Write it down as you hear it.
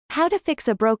How to fix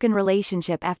a broken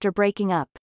relationship after breaking up.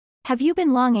 Have you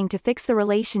been longing to fix the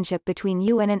relationship between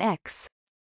you and an ex?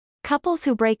 Couples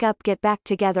who break up get back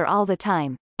together all the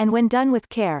time, and when done with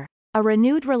care, a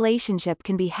renewed relationship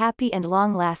can be happy and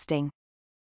long-lasting.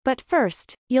 But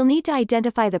first, you'll need to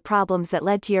identify the problems that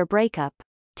led to your breakup,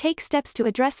 take steps to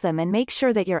address them and make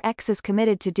sure that your ex is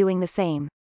committed to doing the same.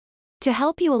 To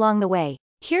help you along the way,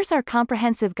 here's our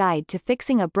comprehensive guide to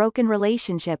fixing a broken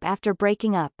relationship after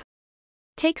breaking up.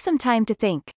 Take some time to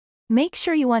think. Make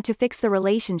sure you want to fix the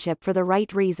relationship for the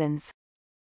right reasons.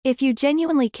 If you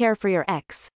genuinely care for your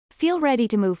ex, feel ready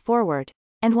to move forward,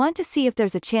 and want to see if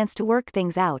there's a chance to work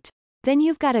things out, then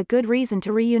you've got a good reason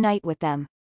to reunite with them.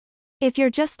 If you're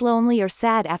just lonely or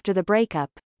sad after the breakup,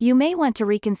 you may want to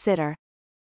reconsider.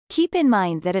 Keep in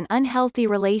mind that an unhealthy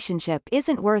relationship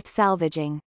isn't worth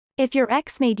salvaging. If your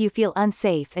ex made you feel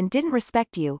unsafe and didn't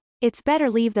respect you, it's better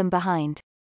leave them behind.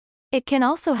 It can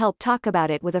also help talk about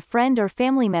it with a friend or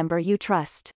family member you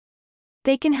trust.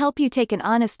 They can help you take an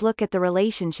honest look at the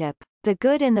relationship, the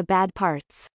good and the bad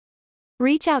parts.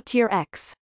 Reach out to your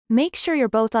ex. Make sure you're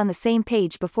both on the same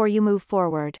page before you move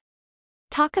forward.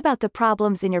 Talk about the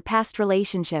problems in your past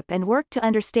relationship and work to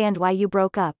understand why you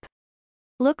broke up.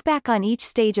 Look back on each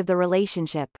stage of the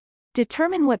relationship.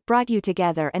 Determine what brought you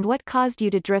together and what caused you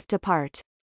to drift apart.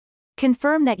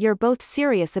 Confirm that you're both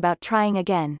serious about trying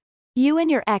again. You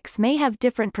and your ex may have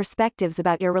different perspectives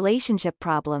about your relationship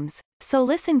problems, so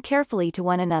listen carefully to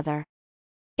one another.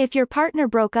 If your partner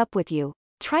broke up with you,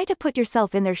 try to put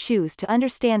yourself in their shoes to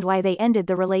understand why they ended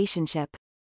the relationship.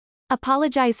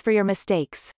 Apologize for your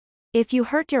mistakes. If you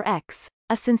hurt your ex,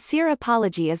 a sincere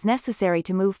apology is necessary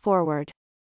to move forward.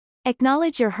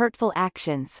 Acknowledge your hurtful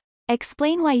actions.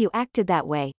 Explain why you acted that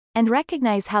way, and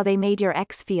recognize how they made your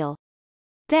ex feel.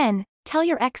 Then, tell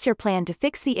your ex your plan to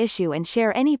fix the issue and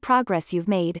share any progress you've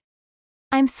made.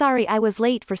 I'm sorry I was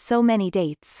late for so many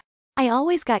dates. I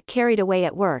always got carried away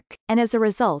at work, and as a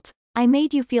result, I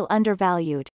made you feel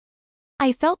undervalued.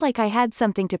 I felt like I had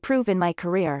something to prove in my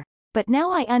career, but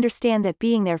now I understand that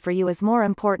being there for you is more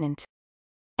important.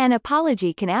 An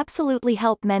apology can absolutely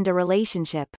help mend a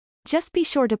relationship. Just be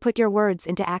sure to put your words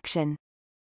into action.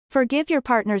 Forgive your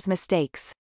partner's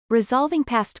mistakes. Resolving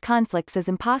past conflicts is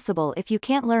impossible if you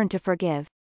can't learn to forgive.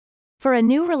 For a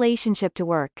new relationship to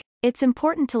work, it's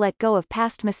important to let go of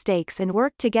past mistakes and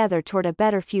work together toward a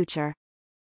better future.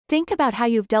 Think about how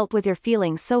you've dealt with your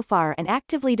feelings so far and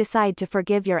actively decide to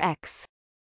forgive your ex.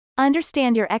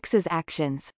 Understand your ex's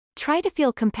actions. Try to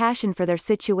feel compassion for their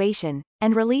situation,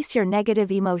 and release your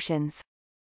negative emotions.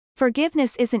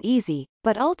 Forgiveness isn't easy,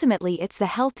 but ultimately it's the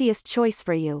healthiest choice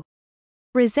for you.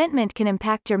 Resentment can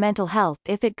impact your mental health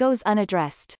if it goes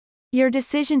unaddressed. Your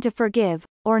decision to forgive,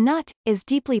 or not, is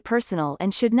deeply personal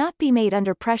and should not be made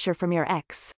under pressure from your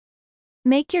ex.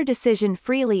 Make your decision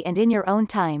freely and in your own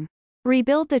time.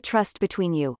 Rebuild the trust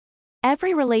between you.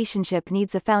 Every relationship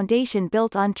needs a foundation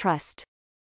built on trust.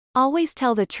 Always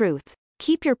tell the truth,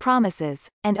 keep your promises,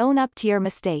 and own up to your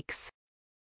mistakes.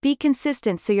 Be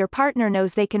consistent so your partner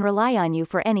knows they can rely on you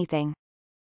for anything.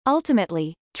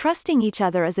 Ultimately, trusting each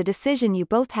other is a decision you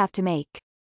both have to make.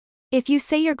 If you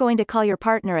say you're going to call your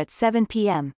partner at 7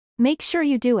 p.m., make sure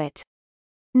you do it.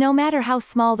 No matter how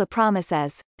small the promise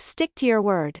is, stick to your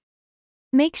word.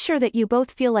 Make sure that you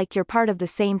both feel like you're part of the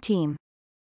same team.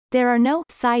 There are no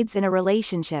sides in a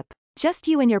relationship, just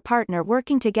you and your partner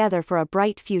working together for a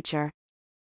bright future.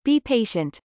 Be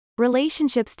patient.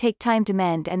 Relationships take time to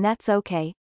mend, and that's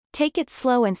okay. Take it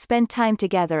slow and spend time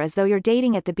together as though you're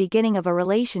dating at the beginning of a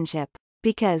relationship,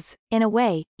 because, in a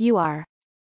way, you are.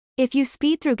 If you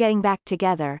speed through getting back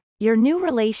together, your new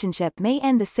relationship may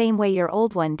end the same way your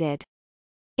old one did.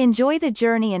 Enjoy the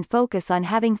journey and focus on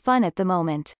having fun at the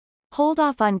moment. Hold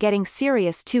off on getting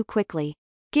serious too quickly.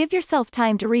 Give yourself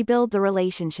time to rebuild the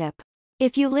relationship.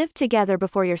 If you lived together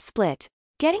before you're split,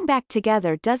 getting back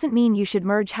together doesn't mean you should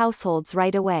merge households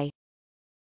right away.